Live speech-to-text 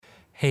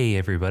Hey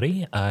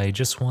everybody, I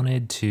just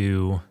wanted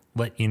to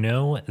let you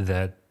know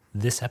that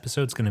this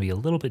episode's going to be a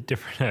little bit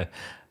different.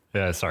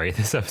 This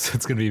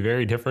episode's going to be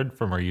very different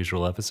from our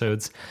usual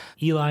episodes.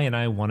 Eli and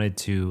I wanted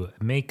to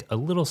make a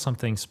little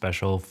something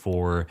special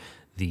for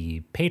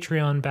the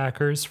Patreon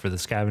backers for the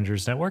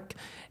Scavengers Network.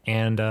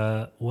 And,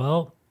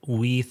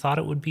 we thought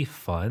it would be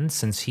fun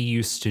since he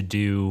used to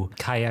do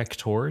kayak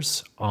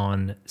tours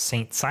on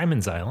St.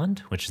 Simon's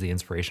Island, which is the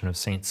inspiration of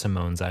St.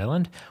 Simone's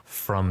Island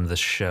from the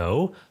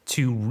show,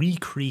 to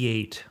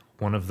recreate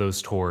one of those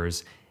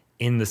tours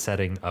in the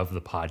setting of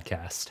the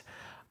podcast.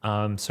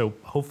 So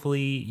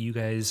hopefully you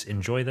guys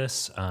enjoy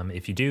this.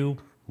 If you do,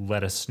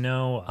 let us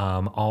know.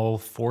 I'll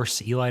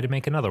force Eli to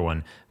make another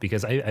one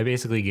because I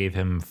basically gave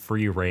him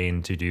free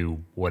reign to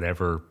do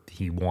whatever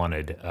he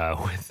wanted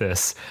with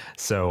this.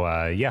 So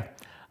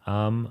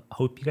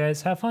hope you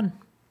guys have fun.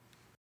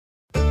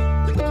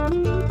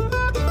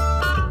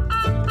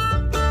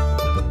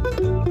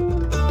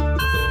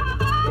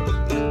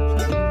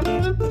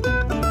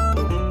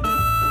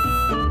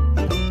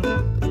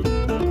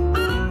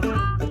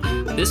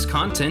 This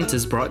content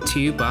is brought to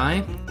you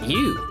by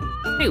you.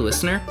 Hey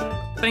listener,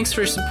 thanks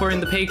for supporting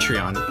the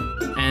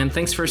Patreon, and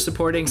thanks for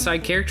supporting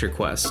Side Character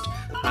Quest.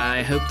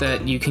 I hope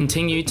that you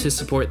continue to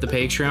support the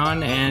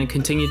Patreon and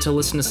continue to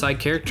listen to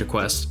Side Character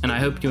Quest, and I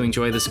hope you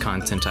enjoy this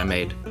content I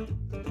made.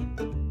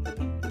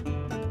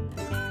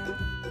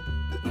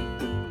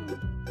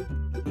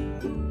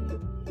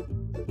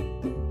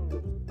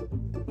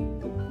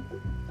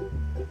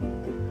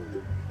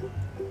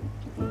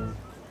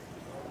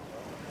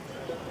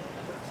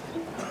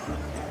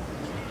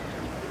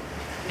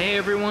 Hey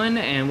everyone,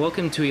 and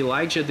welcome to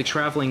Elijah the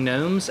Traveling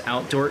Gnome's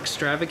Outdoor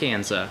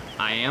Extravaganza.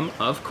 I am,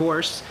 of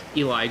course,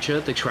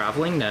 Elijah the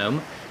Traveling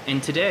Gnome,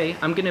 and today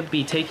I'm going to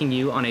be taking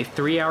you on a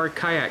 3-hour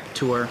kayak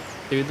tour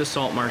through the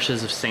salt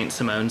marshes of St.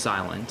 Simone's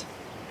Island.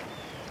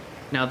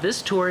 Now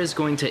this tour is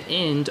going to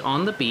end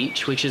on the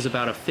beach, which is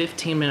about a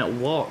 15-minute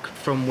walk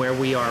from where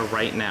we are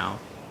right now.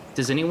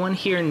 Does anyone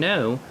here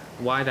know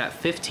why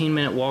that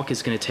 15-minute walk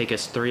is going to take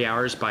us 3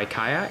 hours by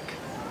kayak?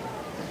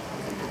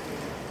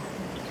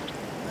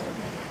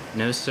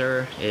 No,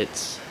 sir,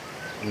 it's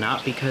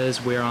not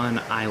because we're on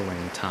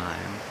island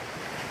time.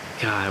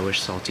 God, I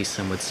wish Salty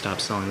Sim would stop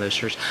selling those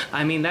shirts.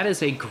 I mean, that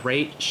is a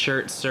great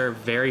shirt, sir.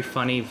 Very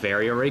funny,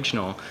 very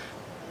original.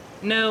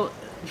 No,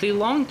 the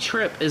long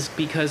trip is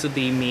because of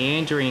the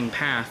meandering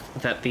path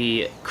that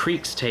the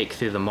creeks take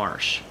through the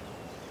marsh.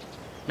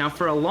 Now,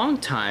 for a long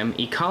time,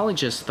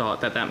 ecologists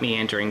thought that that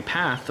meandering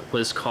path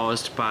was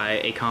caused by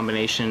a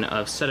combination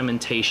of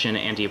sedimentation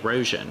and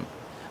erosion.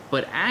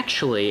 But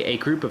actually, a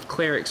group of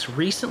clerics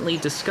recently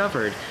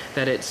discovered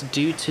that it's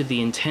due to the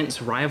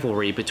intense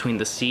rivalry between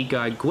the sea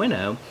god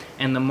Gwino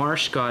and the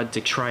marsh god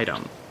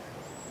Detritum.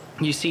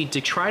 You see,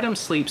 Detritum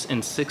sleeps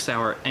in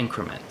 6-hour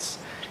increments,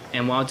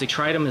 and while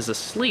Detritum is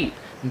asleep,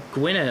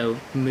 Gwino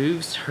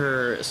moves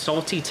her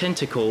salty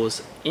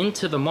tentacles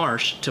into the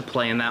marsh to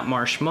play in that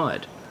marsh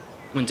mud.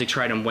 When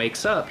Detritum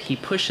wakes up, he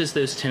pushes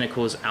those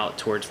tentacles out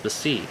towards the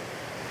sea.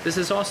 This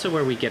is also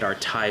where we get our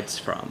tides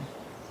from.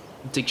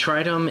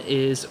 Detritum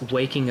is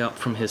waking up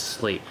from his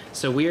sleep,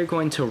 so we are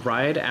going to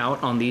ride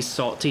out on these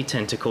salty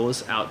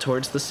tentacles out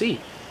towards the sea.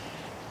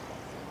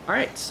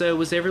 Alright, so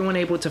was everyone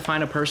able to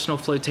find a personal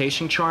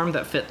flotation charm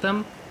that fit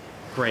them?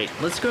 Great,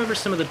 let's go over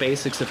some of the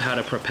basics of how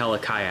to propel a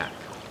kayak.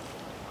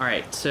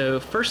 Alright, so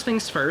first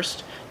things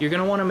first, you're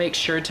going to want to make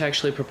sure to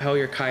actually propel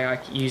your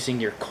kayak using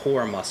your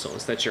core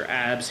muscles. That's your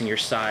abs and your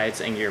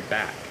sides and your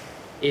back.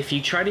 If you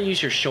try to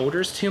use your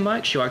shoulders too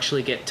much, you'll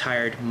actually get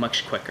tired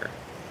much quicker.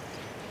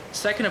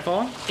 Second of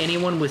all,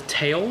 anyone with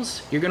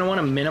tails, you're going to want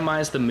to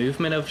minimize the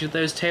movement of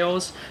those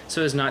tails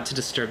so as not to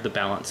disturb the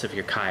balance of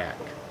your kayak.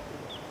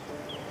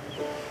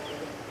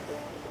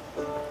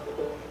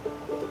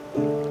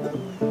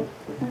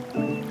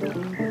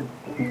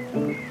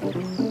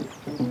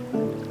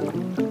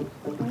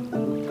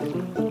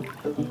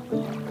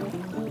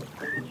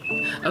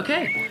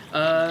 Okay,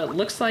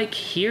 looks like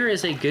here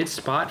is a good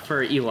spot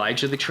for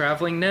Elijah the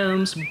Traveling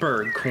Gnome's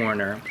Bird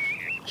Corner.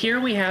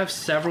 Here we have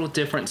several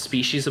different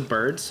species of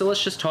birds, so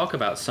let's just talk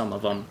about some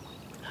of them.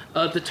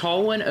 The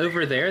tall one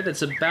over there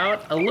that's a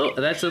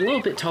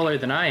little bit taller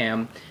than I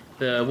am,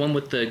 the one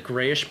with the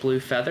grayish blue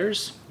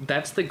feathers,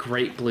 that's the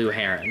great blue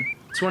heron.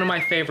 It's one of my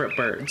favorite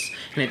birds,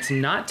 and it's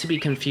not to be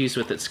confused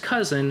with its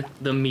cousin,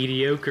 the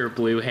mediocre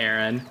blue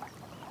heron.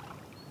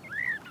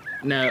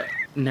 No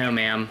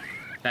ma'am,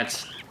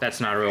 that's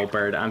not a real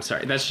bird, I'm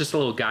sorry. That's just a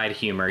little guide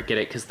humor, get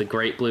it? Because the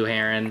great blue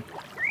heron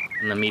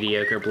and the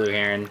mediocre blue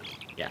heron,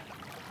 yeah.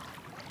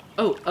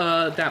 Oh,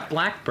 that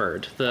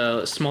blackbird,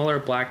 the smaller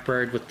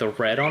blackbird with the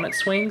red on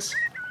its wings,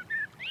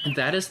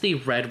 that is the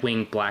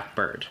red-winged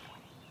blackbird.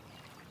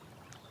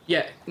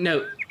 Yeah,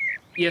 no,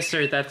 yes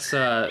sir, that's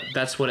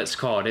what it's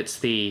called. It's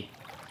the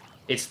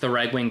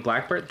red-winged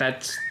blackbird.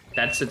 That's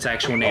That's its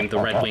actual name, the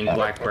red-winged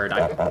blackbird.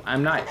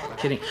 I'm not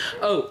kidding.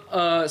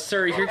 Oh,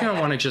 sir, you're gonna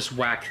want to just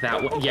whack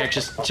that one. Yeah,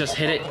 just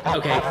hit it.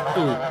 Okay.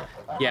 Ooh.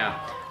 Yeah.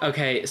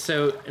 Okay,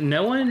 so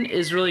no one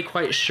is really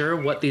quite sure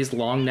what these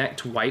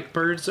long-necked white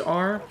birds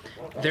are.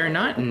 They're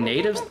not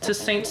native to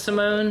St.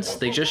 Simone's.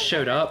 They just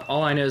showed up.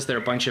 All I know is they're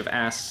a bunch of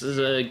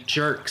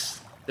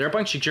jerks. They're a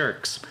bunch of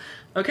jerks.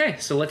 Okay,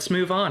 so let's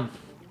move on.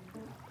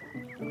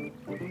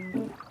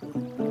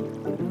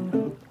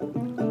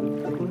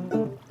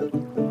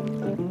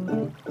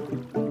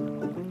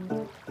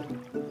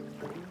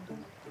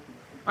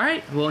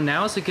 Alright, well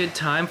now is a good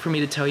time for me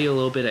to tell you a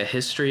little bit of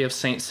history of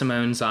St.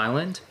 Simone's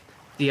Island.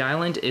 The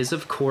island is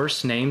of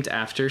course named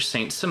after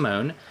St.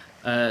 Simone.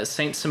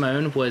 St.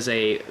 Simone was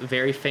a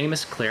very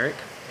famous cleric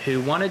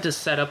who wanted to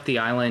set up the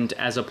island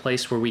as a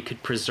place where we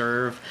could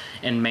preserve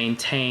and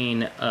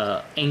maintain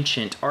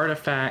ancient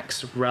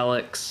artifacts,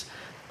 relics,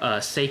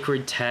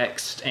 sacred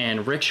texts,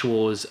 and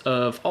rituals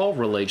of all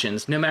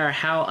religions, no matter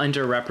how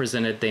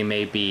underrepresented they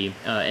may be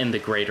in the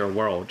greater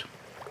world.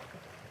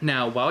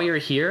 Now, while you're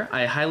here,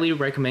 I highly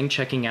recommend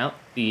checking out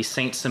the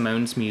St.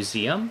 Simone's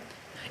Museum.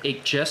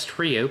 It just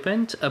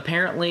reopened.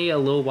 Apparently, a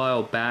little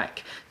while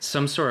back,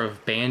 some sort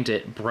of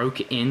bandit broke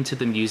into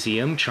the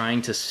museum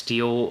trying to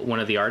steal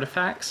one of the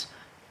artifacts.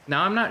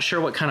 Now, I'm not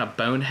sure what kind of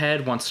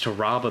bonehead wants to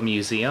rob a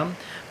museum,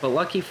 but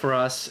lucky for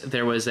us,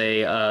 there was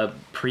a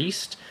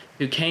priest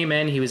who came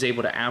in. He was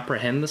able to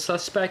apprehend the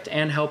suspect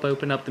and help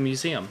open up the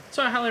museum.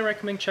 So I highly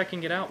recommend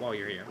checking it out while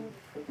you're here.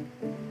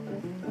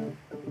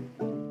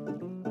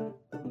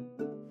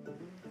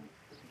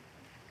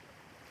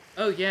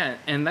 Oh yeah,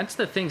 and that's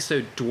the thing,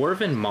 so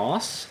dwarven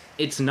moss,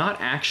 it's not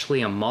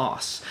actually a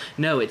moss.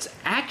 No, it's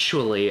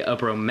actually a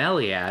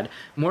bromeliad,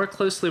 more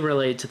closely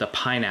related to the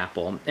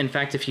pineapple. In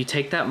fact, if you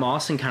take that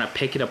moss and kind of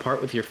pick it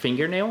apart with your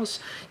fingernails,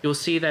 you'll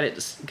see that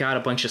it's got a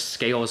bunch of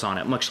scales on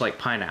it, much like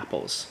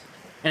pineapples.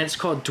 And it's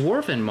called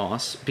dwarven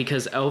moss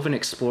because elven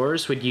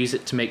explorers would use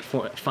it to make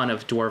fun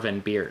of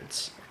dwarven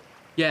beards.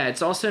 Yeah,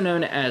 it's also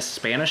known as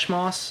Spanish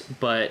moss,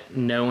 but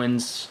no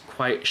one's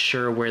quite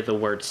sure where the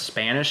word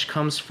Spanish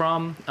comes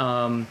from.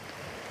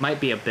 Might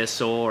be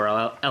abyssal or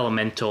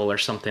elemental or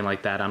something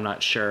like that, I'm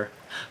not sure.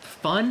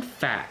 Fun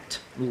fact,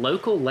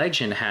 local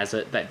legend has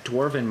it that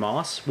dwarven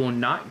moss will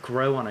not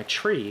grow on a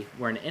tree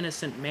where an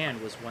innocent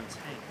man was once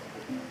hanged.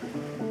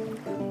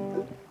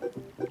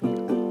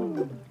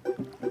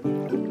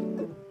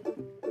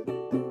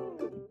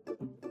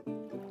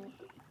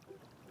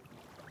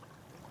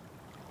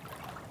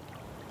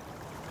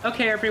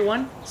 Okay,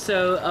 everyone,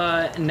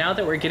 so now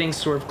that we're getting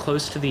sort of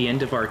close to the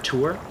end of our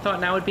tour,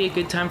 thought now would be a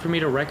good time for me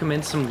to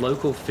recommend some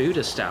local food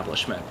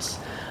establishments.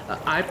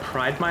 I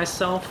pride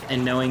myself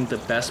in knowing the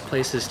best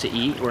places to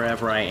eat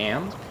wherever I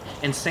am,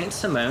 and St.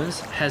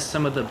 Simone's has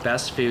some of the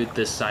best food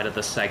this side of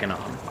the Saginaw.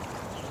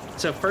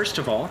 So first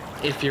of all,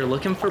 if you're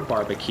looking for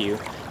barbecue,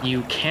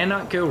 you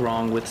cannot go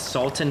wrong with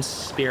Salt and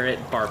Spirit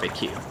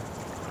Barbecue.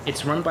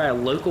 It's run by a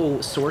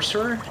local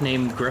sorcerer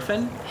named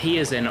Griffin. He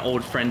is an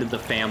old friend of the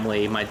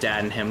family. My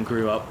dad and him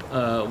grew up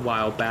a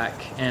while back,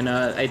 and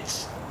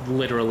it's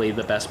literally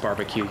the best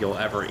barbecue you'll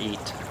ever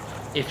eat.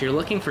 If you're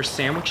looking for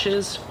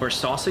sandwiches or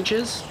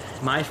sausages,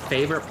 my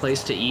favorite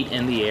place to eat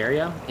in the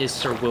area is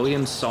Sir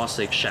William's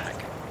Sausage Shack.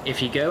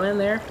 If you go in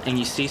there and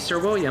you see Sir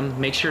William,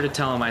 make sure to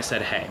tell him I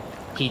said hey.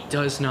 He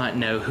does not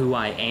know who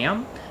I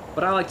am,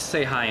 but I like to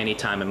say hi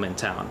anytime I'm in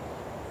town.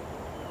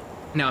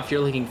 Now, if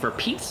you're looking for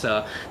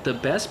pizza, the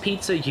best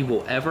pizza you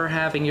will ever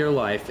have in your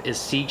life is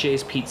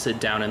CJ's Pizza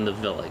down in the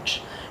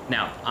village.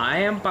 Now,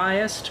 I am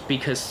biased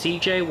because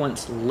CJ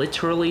once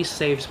literally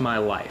saved my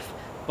life,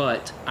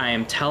 but I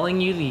am telling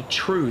you the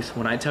truth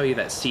when I tell you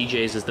that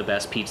CJ's is the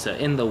best pizza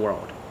in the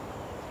world.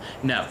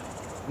 No.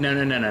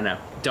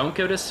 Don't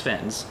go to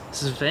Sven's.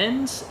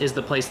 Sven's is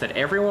the place that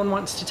everyone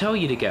wants to tell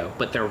you to go,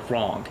 but they're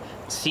wrong.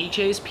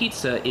 CJ's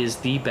Pizza is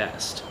the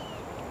best.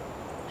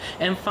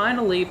 And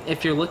finally,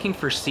 if you're looking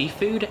for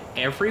seafood,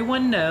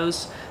 everyone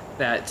knows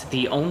that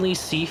the only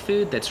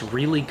seafood that's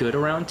really good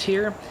around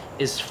here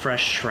is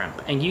fresh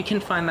shrimp. And you can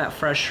find that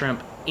fresh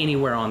shrimp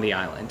anywhere on the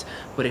island.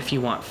 But if you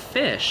want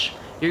fish,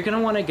 you're going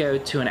to want to go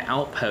to an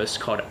outpost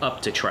called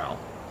Up the Trail.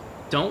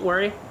 Don't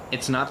worry,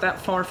 it's not that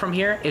far from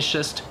here. It's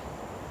just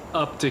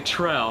up the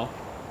trail.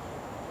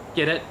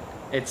 Get it?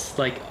 It's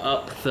like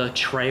up the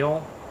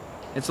trail.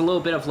 It's a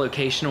little bit of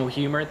locational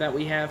humor that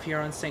we have here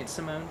on St.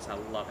 Simone's. I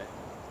love it.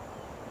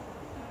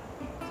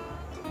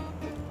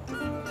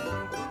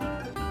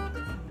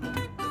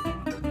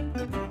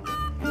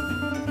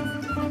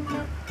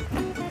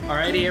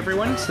 Alrighty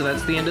everyone, so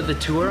that's the end of the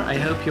tour. I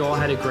hope you all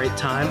had a great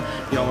time.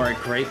 Y'all are a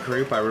great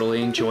group, I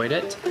really enjoyed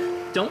it.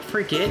 Don't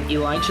forget,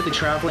 Elijah the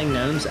Traveling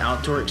Gnome's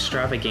Outdoor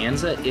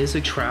Extravaganza is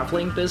a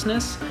traveling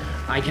business.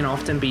 I can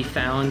often be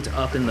found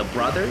up in the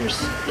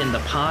Brothers, in the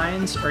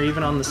Pines, or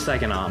even on the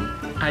Saginaw.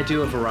 I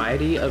do a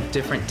variety of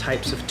different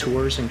types of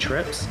tours and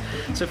trips,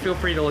 so feel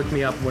free to look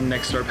me up when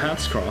next our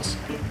paths cross.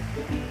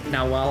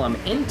 Now while I'm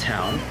in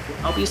town,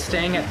 I'll be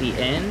staying at the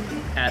inn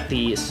at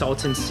the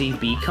Salton Sea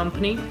Bee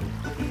Company.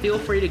 feel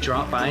free to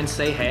drop by and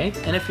say hey,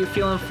 and if you're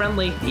feeling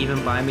friendly,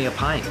 even buy me a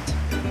pint.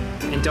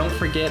 And don't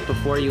forget,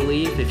 before you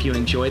leave, if you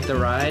enjoyed the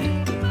ride,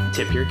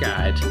 tip your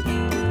guide.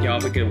 Y'all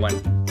have a good one.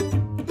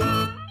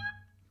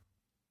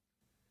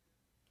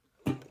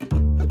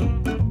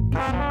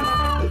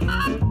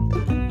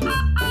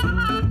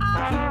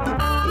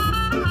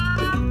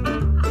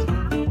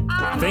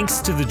 Thanks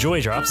to the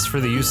Joy Drops for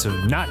the use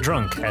of Not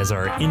Drunk as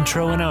our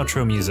intro and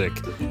outro music.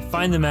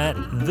 Find them at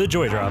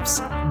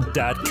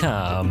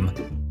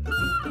thejoydrops.com.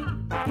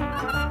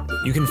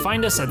 You can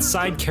find us at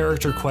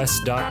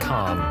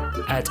sidecharacterquest.com,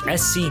 at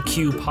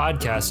SCQ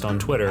Podcast on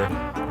Twitter,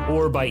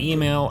 or by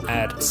email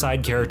at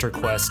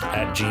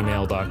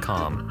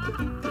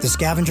sidecharacterquest@gmail.com. The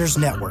Scavengers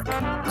Network.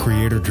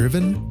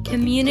 Creator-driven.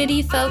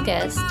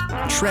 Community-focused.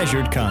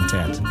 Treasured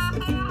content.